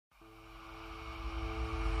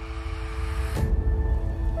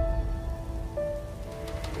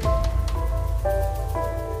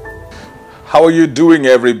How are you doing,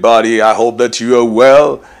 everybody? I hope that you are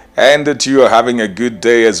well and that you are having a good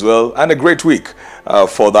day as well and a great week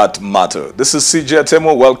for that matter. This is CJ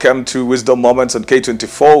Temo. Welcome to Wisdom Moments on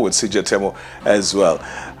K24 with CJ Temo as well.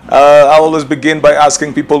 I always begin by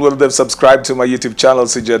asking people whether they've subscribed to my YouTube channel,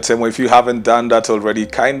 CJ Temo. If you haven't done that already,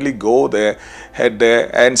 kindly go there, head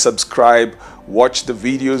there and subscribe. Watch the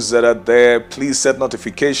videos that are there. Please set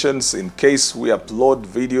notifications. In case we upload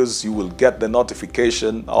videos, you will get the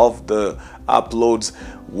notification of the uploads.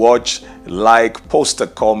 Watch, like, post a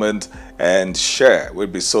comment, and share.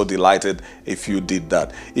 We'd be so delighted if you did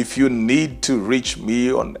that. If you need to reach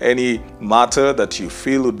me on any matter that you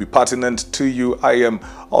feel would be pertinent to you, I am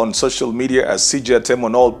on social media as CJ Temo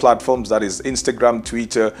on all platforms. That is Instagram,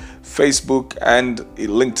 Twitter, Facebook, and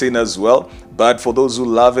LinkedIn as well. But for those who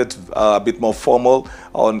love it a bit more formal,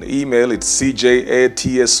 on email, it's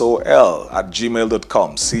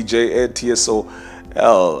cjatsol@gmail.com.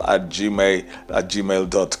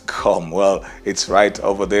 cjatsol@gmail.com. Well, it's right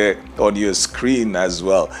over there on your screen as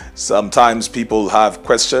well. Sometimes people have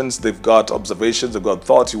questions, they've got observations, they've got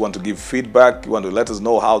thoughts, you want to give feedback, you want to let us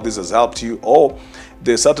know how this has helped you, or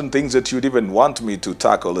there's certain things that you'd even want me to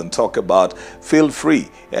tackle and talk about. Feel free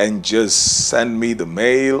and just send me the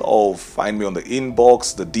mail or find me on the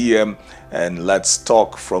inbox, the DM, and let's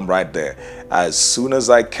talk from right there. As soon as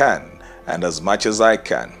I can and as much as I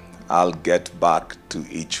can, I'll get back to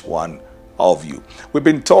each one of you. We've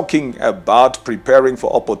been talking about preparing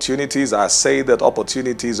for opportunities. I say that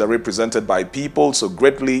opportunities are represented by people, so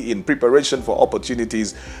greatly in preparation for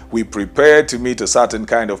opportunities, we prepare to meet a certain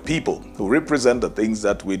kind of people who represent the things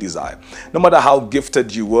that we desire. No matter how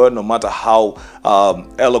gifted you were, no matter how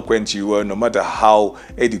eloquent you were, no matter how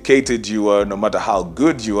educated you were, no matter how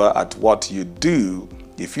good you are at what you do,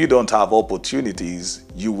 if you don't have opportunities,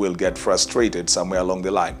 you will get frustrated somewhere along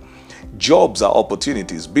the line. Jobs are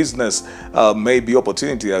opportunities. Business may be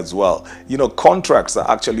opportunity as well. You know, contracts are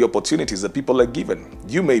actually opportunities that people are given.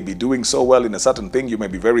 You may be doing so well in a certain thing. You may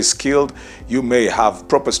be very skilled. You may have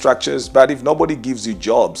proper structures. But if nobody gives you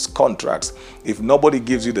jobs, contracts, if nobody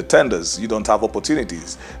gives you the tenders, you don't have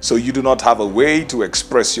opportunities. So you do not have a way to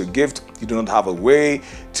express your gift. You do not have a way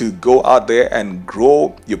to go out there and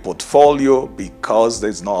grow your portfolio because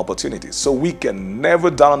there's no opportunities. So we can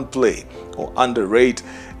never downplay or underrate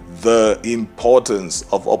the importance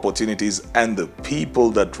of opportunities and the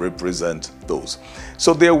people that represent those.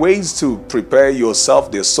 So there are ways to prepare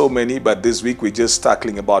yourself. There's so many, but this week we're just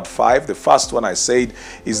tackling about 5. The first one I said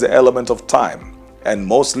is the element of time, and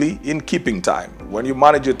mostly in keeping time. When you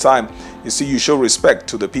manage your time, you see, you show respect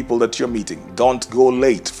to the people that you're meeting. Don't go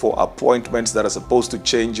late for appointments that are supposed to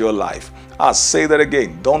change your life. I'll say that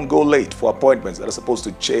again. Don't go late for appointments that are supposed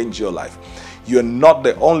to change your life. You're not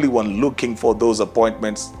the only one looking for those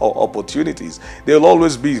appointments or opportunities. There will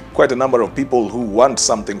always be quite a number of people who want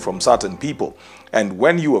something from certain people. And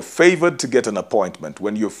when you are favored to get an appointment,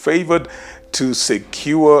 when you're favored to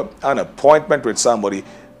secure an appointment with somebody,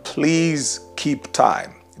 please keep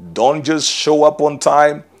time. Don't just show up on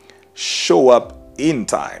time, show up in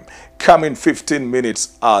time. Come in 15 minutes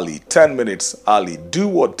early, 10 minutes early. Do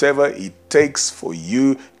whatever it takes for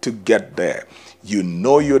you to get there. You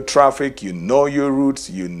know your traffic, you know your routes,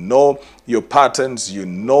 you know your patterns, you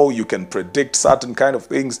know you can predict certain kind of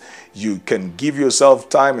things. You can give yourself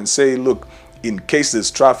time and say, look, in case there's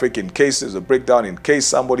traffic, in case there's a breakdown, in case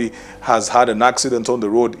somebody has had an accident on the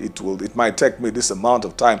road, it might take me this amount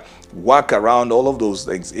of time. Work around all of those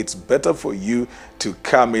things. It's better for you to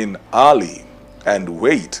come in early and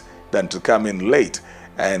wait than to come in late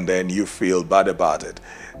and then you feel bad about it.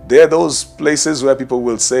 There are those places where people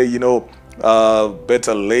will say, you know,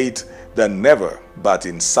 better late than never. But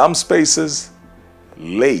in some spaces,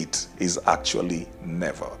 late is actually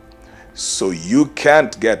never. So you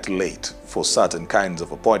can't get late for certain kinds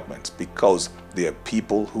of appointments because there are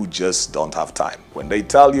people who just don't have time. When they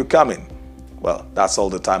tell you come in, well, that's all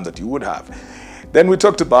the time that you would have. Then we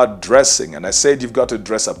talked about dressing, and I said you've got to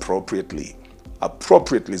dress appropriately.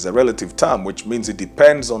 Appropriately is a relative term, which means it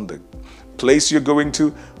depends on the place you're going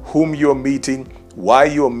to, whom you're meeting, why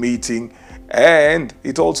you're meeting, and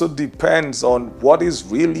it also depends on what is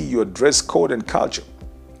really your dress code and culture.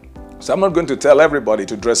 So I'm not going to tell everybody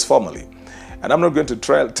to dress formally. And I'm not going to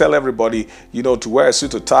tell everybody, you know, to wear a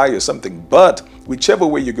suit or tie or something. But whichever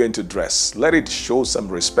way you're going to dress, let it show some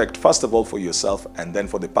respect, first of all, for yourself and then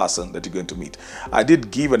for the person that you're going to meet. I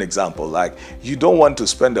did give an example, like you don't want to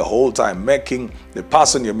spend the whole time making the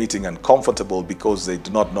person you're meeting uncomfortable because they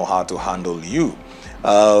do not know how to handle you.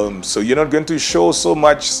 So you're not going to show so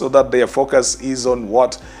much so that their focus is on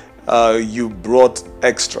what you brought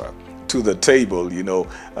extra to the table.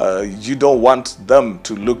 You don't want them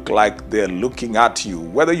to look like they're looking at you,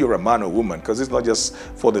 whether you're a man or woman, because it's not just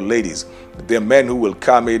for the ladies. There are men who will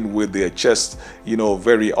come in with their chest,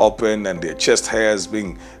 very open, and their chest hairs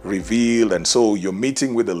being revealed. And so you're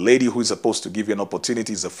meeting with a lady who is supposed to give you an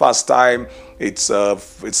opportunity. It's the first time. It's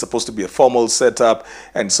supposed to be a formal setup.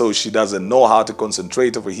 And so she doesn't know how to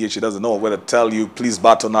concentrate over here. She doesn't know whether to tell you, please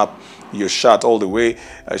button up your shirt all the way.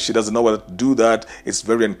 She doesn't know whether to do that. It's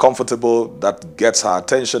very uncomfortable. That gets her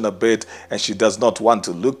attention a bit. And she does not want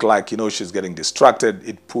to look like, she's getting distracted.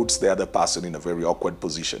 It puts the other person in a very awkward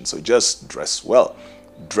position. So just dress well.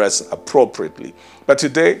 Dress appropriately. But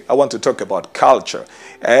today I want to talk about culture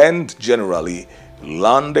and generally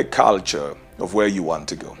learn the culture of where you want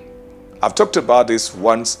to go. I've talked about this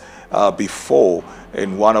once before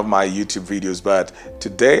in one of my YouTube videos, but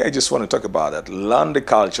today I just want to talk about that. Learn the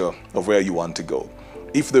culture of where you want to go.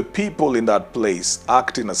 If the people in that place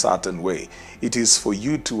act in a certain way, it is for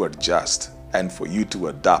you to adjust and for you to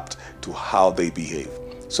adapt to how they behave.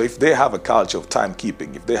 So if they have a culture of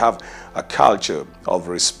timekeeping, if they have a culture of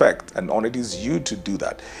respect, and it is you to do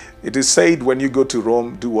that. It is said when you go to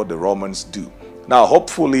Rome, do what the Romans do. Now,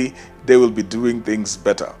 hopefully, they will be doing things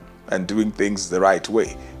better and doing things the right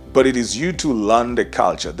way. But it is you to learn the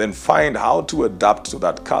culture, then find how to adapt to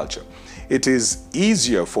that culture. It is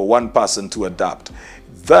easier for one person to adapt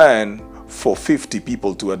than for 50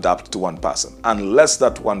 people to adapt to one person, unless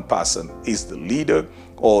that one person is the leader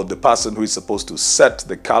or the person who is supposed to set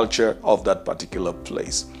the culture of that particular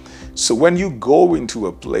place. So when you go into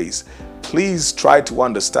a place, please try to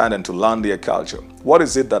understand and to learn their culture. What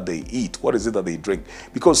is it that they eat? What is it that they drink?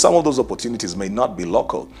 Because some of those opportunities may not be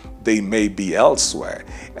local. They may be elsewhere.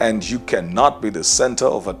 And you cannot be the center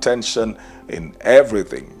of attention in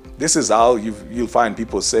everything. This is how you'll find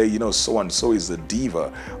people say, so-and-so is a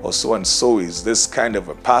diva, or so-and-so is this kind of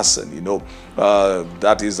a person,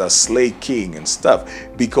 that is a slay king and stuff,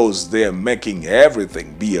 because they're making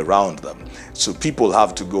everything be around them. So people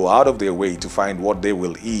have to go out of their way to find what they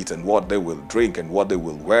will eat and what they will drink and what they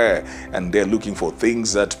will wear, and they're looking for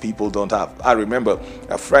things that people don't have. I remember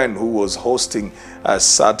a friend who was hosting a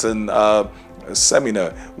certain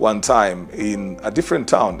seminar one time in a different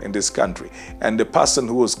town in this country, and the person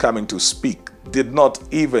who was coming to speak did not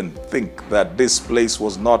even think that this place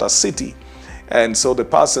was not a city. And so the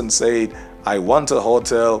person said, I want a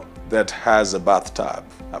hotel that has a bathtub.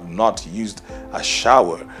 I've not used a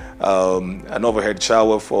shower, an overhead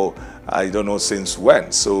shower for I don't know since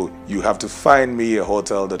when, so you have to find me a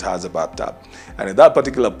hotel that has a bathtub. And at that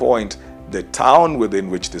particular point, the town within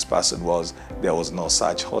which this person was, there was no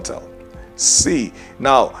such hotel. See,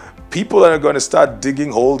 now people are going to start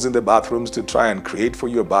digging holes in the bathrooms to try and create for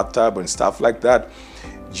you a bathtub and stuff like that.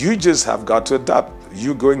 You just have got to adapt.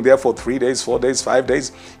 You going there for 3 days, 4 days, 5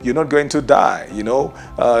 days, you're not going to die.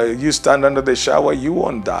 You stand under the shower, you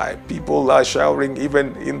won't die. People are showering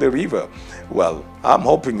even in the river. Well, I'm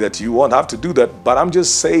hoping that you won't have to do that, but I'm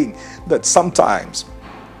just saying that sometimes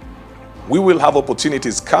we will have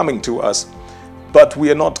opportunities coming to us, but we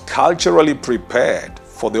are not culturally prepared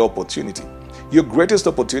for the opportunity. Your greatest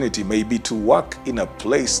opportunity may be to work in a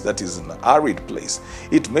place that is an arid place.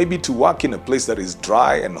 It may be to work in a place that is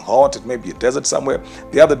dry and hot. It may be a desert somewhere.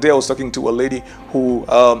 The other day I was talking to a lady who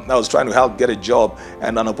I was trying to help get a job,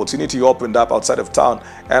 and an opportunity opened up outside of town.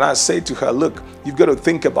 And I say to her, look, you've got to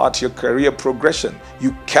think about your career progression.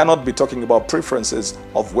 You cannot be talking about preferences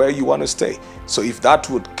of where you want to stay. So if that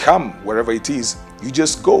would come wherever it is, you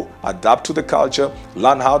just go, adapt to the culture,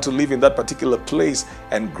 learn how to live in that particular place,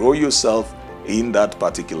 and grow yourself in that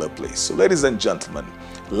particular place. So ladies and gentlemen,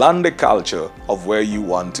 learn the culture of where you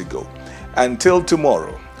want to go. Until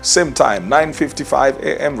tomorrow, same time, 9:55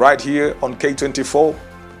 a.m. right here on K24.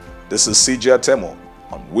 This is CJ Atemo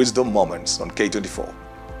on Wisdom Moments on K24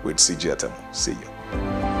 with CJ Atemo. See you.